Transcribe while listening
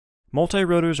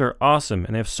Multirotors are awesome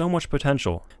and they have so much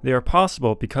potential. They are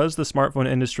possible because the smartphone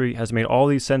industry has made all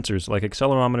these sensors like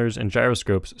accelerometers and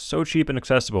gyroscopes so cheap and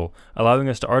accessible, allowing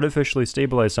us to artificially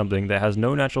stabilize something that has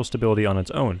no natural stability on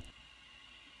its own.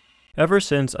 Ever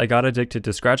since I got addicted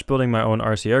to scratch building my own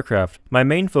RC aircraft, my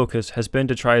main focus has been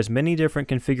to try as many different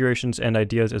configurations and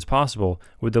ideas as possible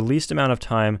with the least amount of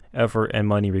time, effort, and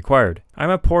money required. I'm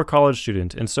a poor college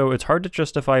student, and so it's hard to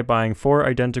justify buying 4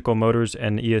 identical motors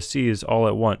and ESCs all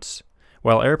at once,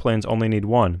 while airplanes only need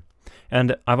 1.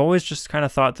 And I've always just kind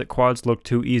of thought that quads look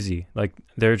too easy, like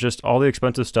they're just all the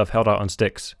expensive stuff held out on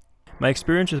sticks. My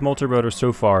experience with multirotors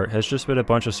so far has just been a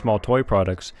bunch of small toy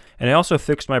products, and I also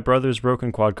fixed my brother's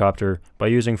broken quadcopter by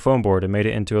using foam board and made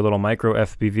it into a little micro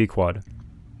FPV quad.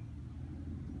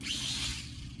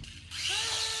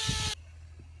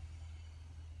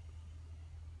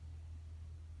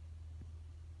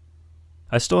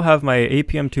 I still have my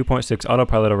APM 2.6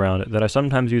 autopilot around that I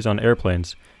sometimes use on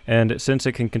airplanes, and since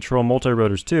it can control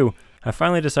multirotors too, I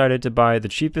finally decided to buy the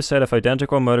cheapest set of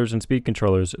identical motors and speed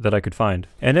controllers that I could find.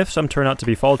 And if some turn out to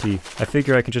be faulty, I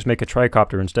figure I can just make a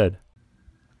tricopter instead.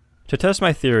 To test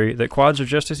my theory that quads are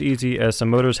just as easy as some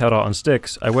motors held out on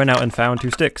sticks, I went out and found 2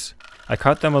 sticks. I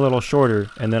cut them a little shorter,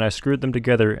 and then I screwed them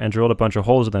together and drilled a bunch of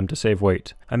holes in them to save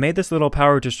weight. I made this little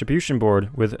power distribution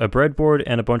board with a breadboard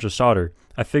and a bunch of solder.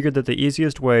 I figured that the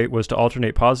easiest way was to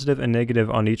alternate positive and negative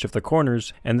on each of the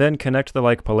corners, and then connect the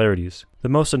like polarities. The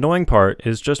most annoying part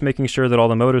is just making sure that all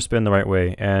the motors spin the right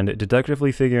way, and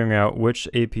deductively figuring out which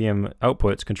APM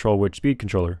outputs control which speed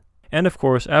controller. And of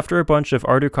course, after a bunch of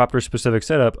Arducopter specific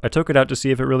setup, I took it out to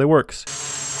see if it really works.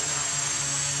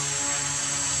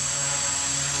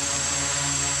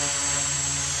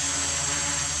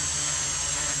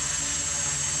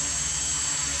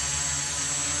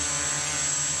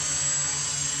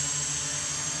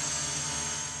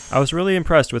 I was really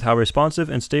impressed with how responsive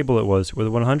and stable it was with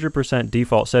 100%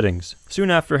 default settings. Soon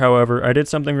after, however, I did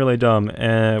something really dumb,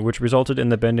 which resulted in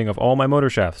the bending of all my motor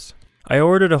shafts. I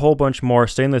ordered a whole bunch more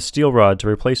stainless steel rod to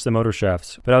replace the motor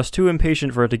shafts, but I was too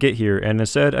impatient for it to get here, and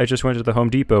instead I just went to the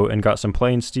Home Depot and got some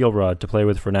plain steel rod to play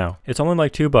with for now. It's only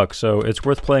like $2, so it's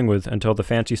worth playing with until the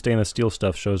fancy stainless steel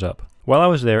stuff shows up. While I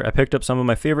was there, I picked up some of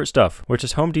my favorite stuff, which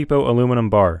is Home Depot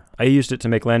aluminum bar. I used it to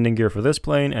make landing gear for this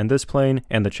plane, and the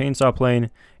chainsaw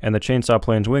plane, and the chainsaw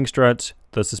plane's wing struts,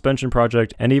 the suspension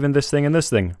project, and even this thing and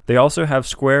this thing. They also have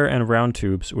square and round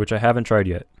tubes, which I haven't tried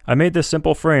yet. I made this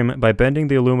simple frame by bending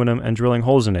the aluminum and drilling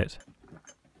holes in it.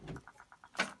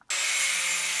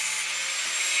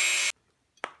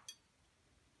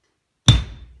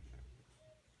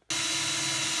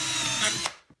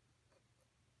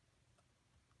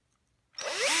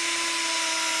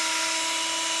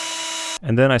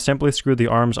 And then I simply screwed the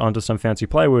arms onto some fancy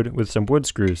plywood with some wood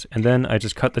screws, and then I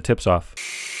just cut the tips off.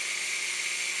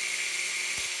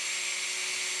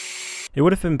 It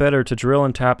would have been better to drill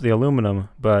and tap the aluminum,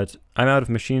 but I'm out of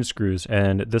machine screws,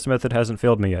 and this method hasn't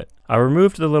failed me yet. I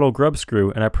removed the little grub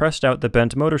screw, and I pressed out the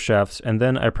bent motor shafts, and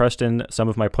then I pressed in some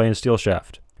of my plain steel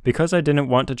shaft. Because I didn't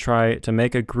want to try to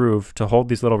make a groove to hold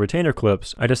these little retainer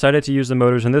clips, I decided to use the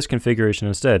motors in this configuration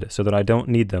instead, so that I don't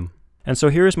need them. And so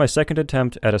here is my second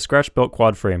attempt at a scratch-built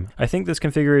quad frame. I think this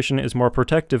configuration is more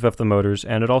protective of the motors,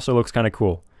 and it also looks kinda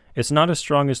cool. It's not as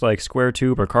strong as like square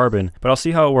tube or carbon, but I'll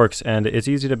see how it works, and it's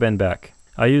easy to bend back.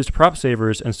 I used prop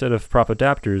savers instead of prop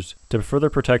adapters to further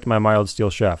protect my mild steel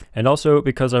shaft, and also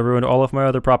because I ruined all of my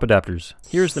other prop adapters.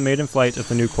 Here's the maiden flight of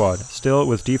the new quad, still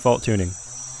with default tuning.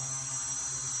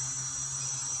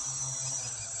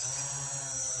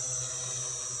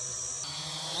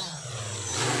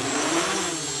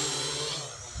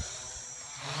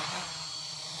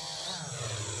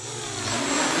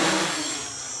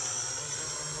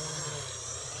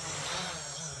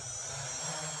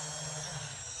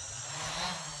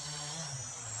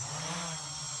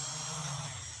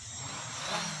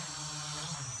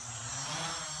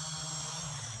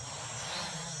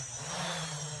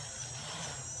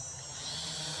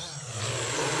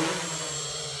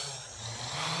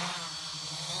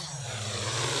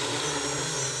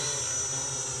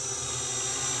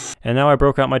 And now I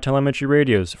broke out my telemetry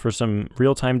radios for some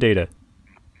real-time data.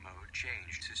 Mode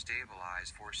changed to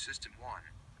stabilize for System 1.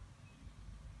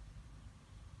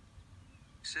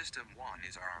 System 1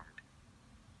 is armed.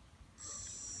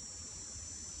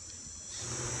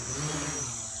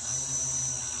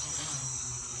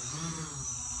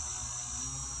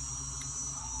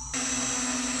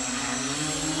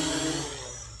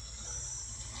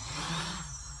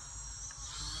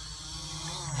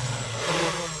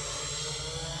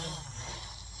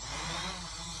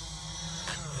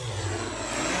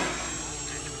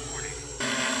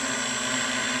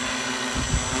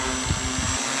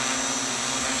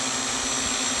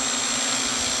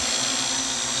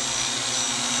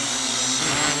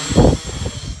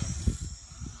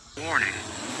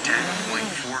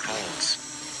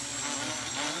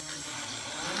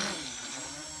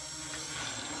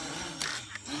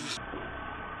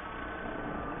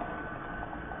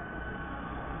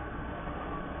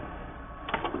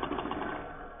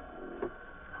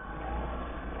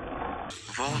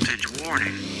 Voltage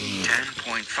warning.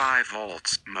 10.5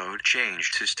 volts. Mode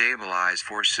changed to stabilize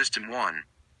for System 1.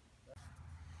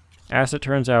 As it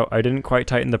turns out, I didn't quite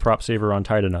tighten the prop saver on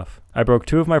tight enough. I broke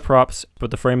 2 of my props,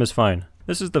 but the frame is fine.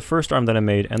 This is the first arm that I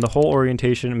made, and the whole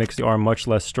orientation makes the arm much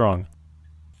less strong.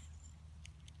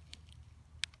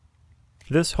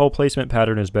 This whole placement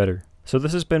pattern is better. So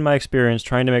this has been my experience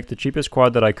trying to make the cheapest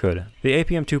quad that I could. The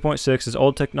APM 2.6 is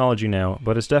old technology now,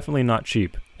 but it's definitely not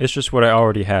cheap. It's just what I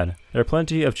already had. There are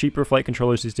plenty of cheaper flight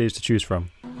controllers these days to choose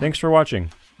from. Thanks for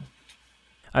watching.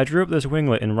 I drew up this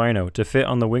winglet in Rhino to fit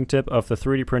on the wingtip of the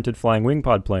 3D printed flying wing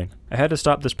pod plane. I had to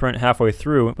stop this print halfway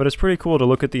through, but it's pretty cool to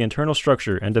look at the internal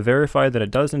structure and to verify that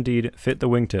it does indeed fit the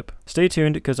wingtip. Stay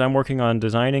tuned because I'm working on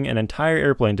designing an entire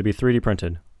airplane to be 3D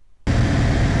printed.